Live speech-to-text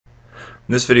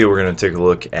In this video, we're going to take a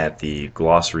look at the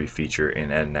glossary feature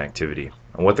in Add an Activity.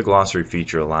 And what the glossary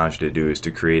feature allows you to do is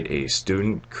to create a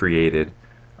student-created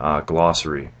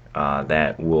glossary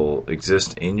that will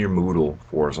exist in your Moodle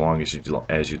for as long as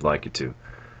you'd like it to.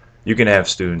 You can have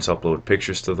students upload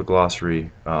pictures to the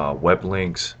glossary, web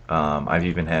links. I've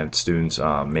even had students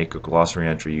make a glossary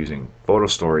entry using Photo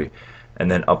Story and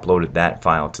then uploaded that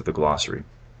file to the glossary.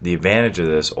 The advantage of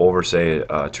this over, say,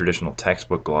 a traditional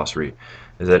textbook glossary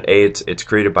is that A, it's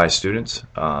created by students,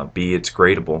 B, it's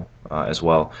gradable as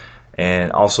well,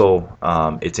 and also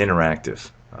it's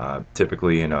interactive.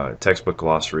 Typically in a textbook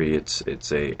glossary, it's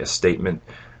a statement.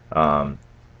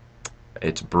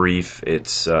 It's brief. It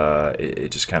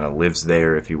just kind of lives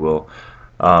there, if you will.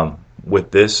 With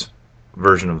this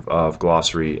version of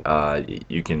glossary,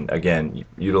 you can again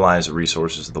utilize the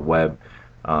resources of the web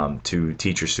to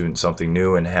teach your students something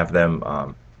new and have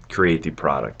them create the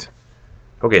product.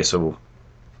 Okay, so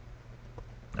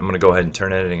I'm going to go ahead and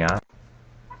turn editing on.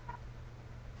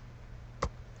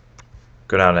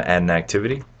 Go down to Add an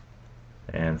Activity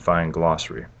and find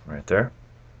Glossary right there.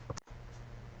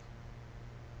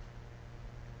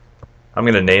 I'm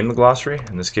going to name the glossary.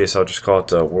 In this case, I'll just call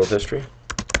it World History.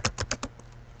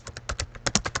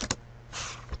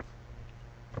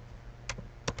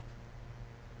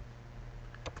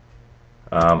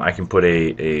 I can put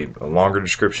a longer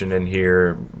description in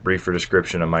here, briefer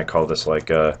description. I might call this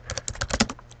like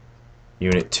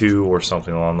Unit 2 or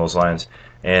something along those lines.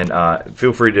 And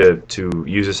feel free to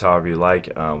use this however you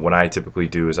like. What I typically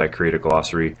do is I create a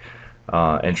glossary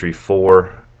entry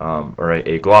for, or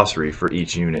a glossary for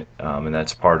each unit, and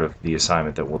that's part of the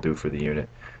assignment that we'll do for the unit,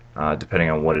 depending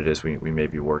on what it is we may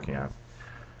be working on.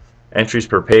 Entries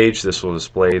per page, this will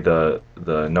display the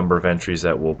number of entries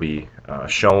that will be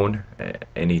shown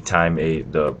anytime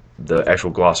the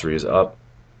actual glossary is up.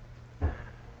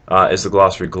 Is the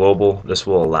glossary global? This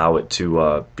will allow it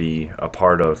to be a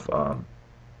part of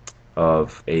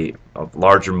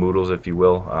larger Moodles, if you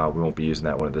will. We won't be using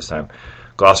that one at this time.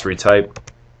 Glossary type.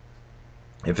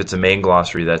 If it's a main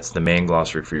glossary, that's the main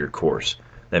glossary for your course.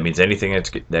 That means anything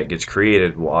that gets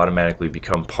created will automatically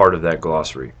become part of that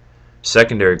glossary.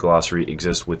 Secondary glossary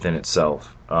exists within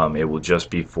itself. It will just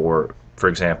be for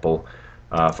example,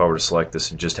 if I were to select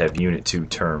this and just have Unit 2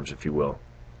 terms, if you will.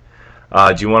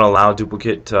 Do you want to allow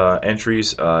duplicate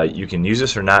entries? You can use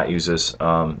this or not use this.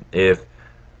 If,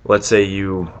 let's say,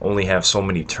 you only have so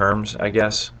many terms, I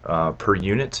guess, per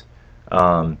unit,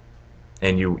 and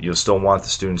you'll still want the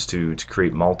students to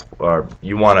create multiple, or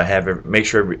you want to make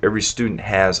sure every student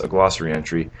has a glossary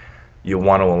entry. You'll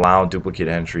want to allow duplicate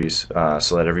entries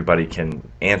so that everybody can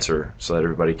answer, so that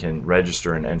everybody can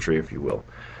register an entry, if you will.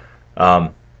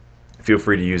 Feel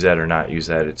free to use that or not use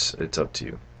that. It's up to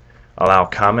you. Allow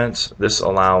comments. This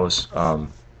allows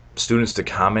students to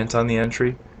comment on the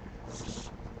entry.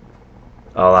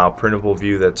 Allow printable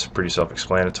view. That's pretty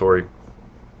self-explanatory.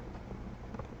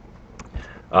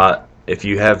 If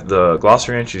you have the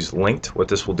glossary entries linked, what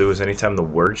this will do is anytime the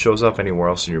word shows up anywhere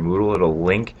else in your Moodle, it'll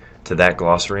link to that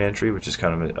glossary entry, which is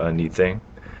kind of a neat thing.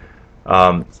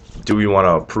 Do we want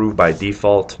to approve by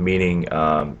default, meaning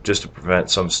just to prevent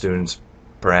some students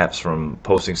perhaps from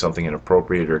posting something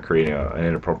inappropriate or creating an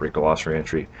inappropriate glossary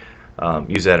entry?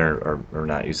 Use that or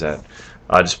not use that.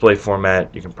 Display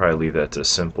format, you can probably leave that to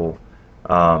simple.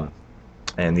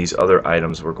 And these other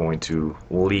items we're going to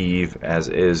leave as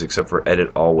is, except for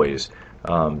edit always.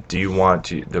 Do you want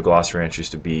the glossary entries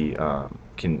to be,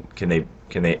 can they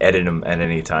edit them at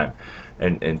any time?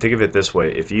 And think of it this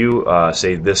way: if you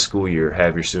say this school year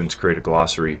have your students create a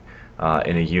glossary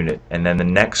in a unit, and then the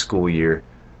next school year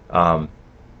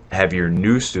have your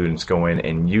new students go in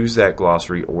and use that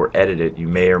glossary or edit it, you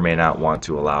may or may not want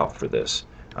to allow for this.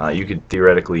 You could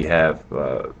theoretically have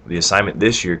the assignment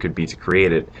this year could be to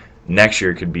create it. Next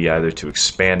year could be either to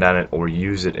expand on it or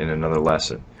use it in another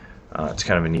lesson. It's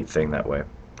kind of a neat thing that way.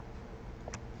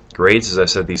 Grades, as I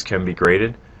said, these can be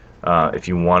graded. If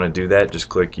you want to do that, just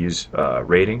click Use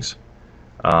Ratings.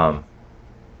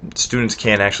 Students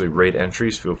can actually rate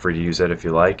entries. Feel free to use that if you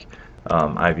like.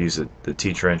 I've used the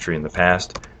teacher entry in the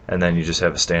past, and then you just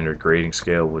have a standard grading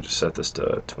scale. We'll just set this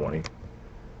to 20.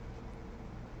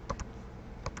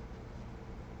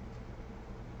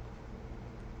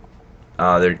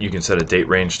 You can set a date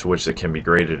range to which it can be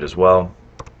graded as well,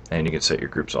 and you can set your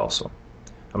groups also.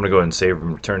 I'm going to go ahead and save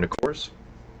and return to course.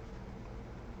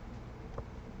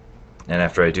 And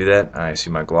after I do that, I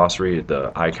see my glossary.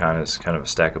 The icon is kind of a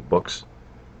stack of books.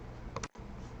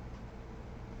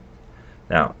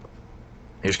 Now,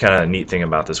 here's kind of a neat thing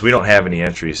about this. We don't have any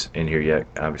entries in here yet.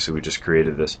 Obviously, we just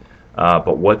created this.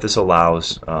 But what this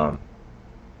allows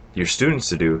your students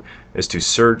to do is to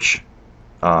search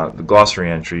the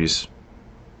glossary entries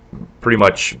pretty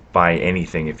much by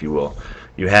anything, if you will.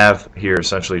 You have here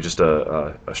essentially just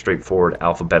a straightforward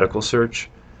alphabetical search,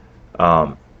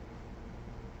 the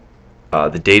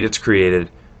date it's created,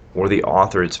 or the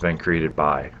author it's been created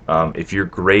by. If you're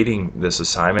grading this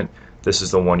assignment, this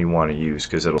is the one you want to use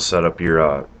because it'll set up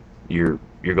your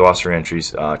glossary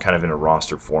entries kind of in a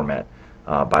roster format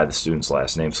by the student's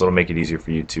last name, so it'll make it easier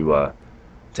for you to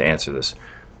answer this.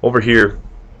 Over here,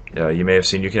 you may have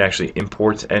seen you can actually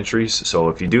import entries. So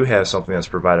if you do have something that's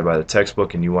provided by the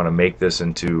textbook and you want to make this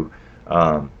into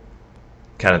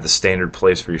kind of the standard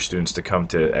place for your students to come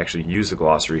to actually use the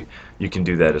glossary, you can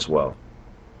do that as well.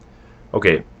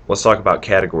 Okay, let's talk about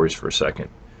categories for a second.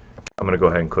 I'm going to go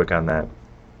ahead and click on that.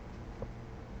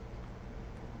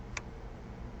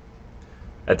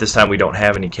 At this time we don't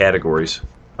have any categories,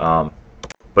 but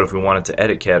if we wanted to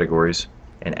edit categories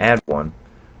and add one,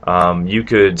 you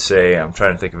could say, I'm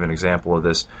trying to think of an example of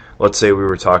this. Let's say we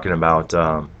were talking about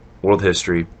world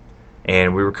history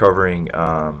and we were covering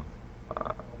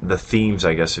the themes,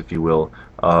 I guess if you will,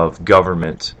 of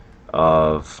government,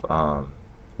 of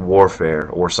warfare,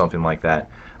 or something like that.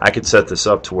 I could set this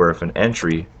up to where if an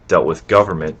entry dealt with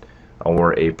government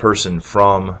or a person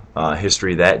from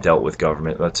history that dealt with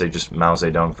government, let's say just Mao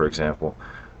Zedong for example,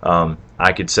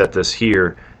 I could set this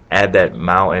here, add that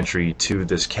Mao entry to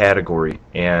this category,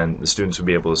 and the students would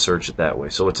be able to search it that way.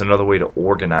 So it's another way to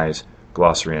organize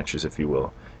glossary entries, if you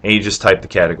will. And you just type the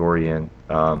category in.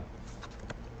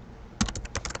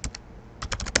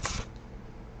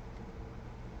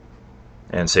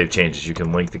 And save changes. You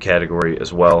can link the category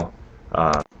as well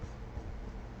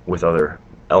with other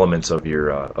elements of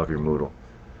your Moodle.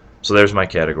 So there's my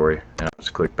category, and I'll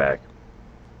just click back.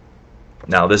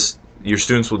 Now your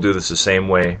students will do this the same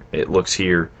way it looks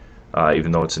here,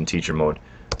 even though it's in teacher mode.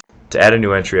 To add a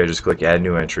new entry, I just click Add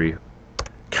New Entry.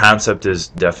 Concept is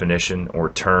definition or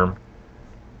term.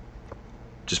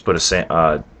 Just put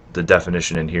the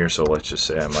definition in here. So let's just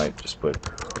say I might just put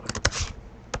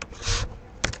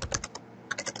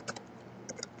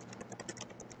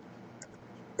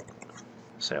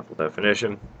sample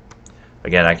definition.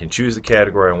 Again, I can choose the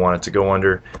category I want it to go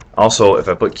under. Also, if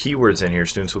I put keywords in here,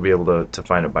 students will be able to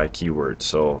find it by keywords.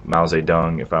 So Mao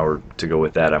Zedong, if I were to go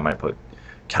with that, I might put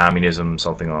communism,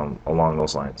 something along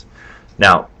those lines.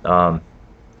 Now,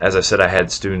 as I said, I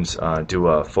had students do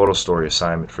a photo story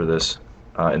assignment for this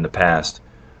in the past.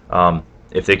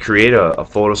 If they create a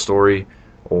photo story,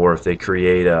 or if they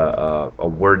create a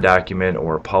Word document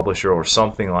or a publisher or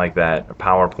something like that, a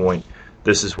PowerPoint,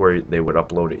 this is where they would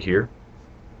upload it here.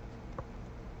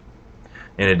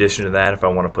 In addition to that, if I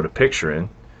want to put a picture in,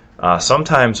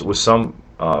 sometimes with some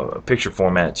picture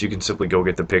formats, you can simply go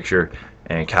get the picture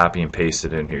and copy and paste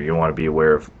it in here. You want to be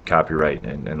aware of copyright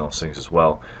and those things as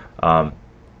well.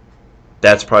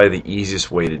 That's probably the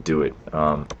easiest way to do it.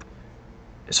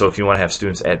 So if you want to have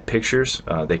students add pictures,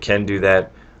 they can do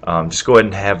that. Just go ahead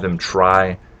and have them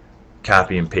try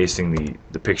copy and pasting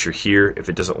the picture here. If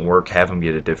it doesn't work, have them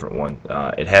get a different one.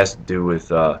 It has to do with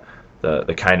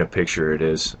the kind of picture it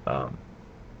is.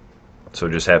 So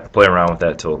just have to play around with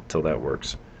that till that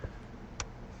works.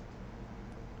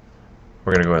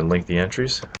 We're going to go ahead and link the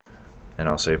entries, and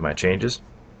I'll save my changes.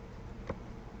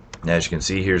 And as you can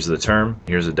see, here's the term,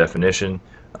 here's the definition.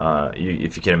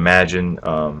 If you can imagine,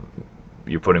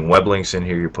 you're putting web links in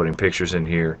here, you're putting pictures in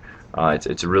here.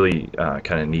 It's a really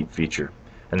kind of neat feature.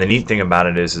 And the neat thing about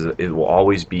it is it will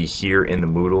always be here in the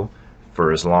Moodle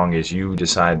for as long as you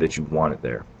decide that you want it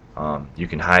there. You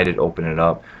can hide it, open it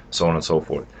up, so on and so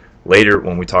forth. Later,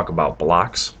 when we talk about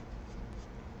blocks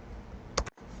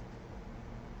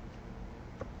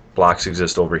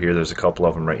exist over here. There's a couple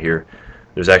of them right here.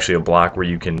 There's actually a block where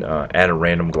you can add a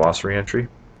random glossary entry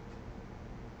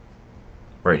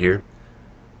right here.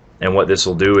 And what this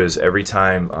will do is every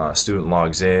time a student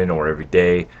logs in, or every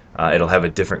day, it'll have a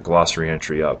different glossary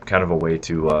entry up. Kind of a way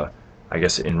to, I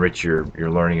guess, enrich your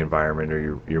learning environment,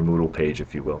 or your Moodle page,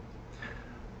 if you will.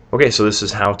 Okay, so this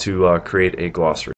is how to create a glossary.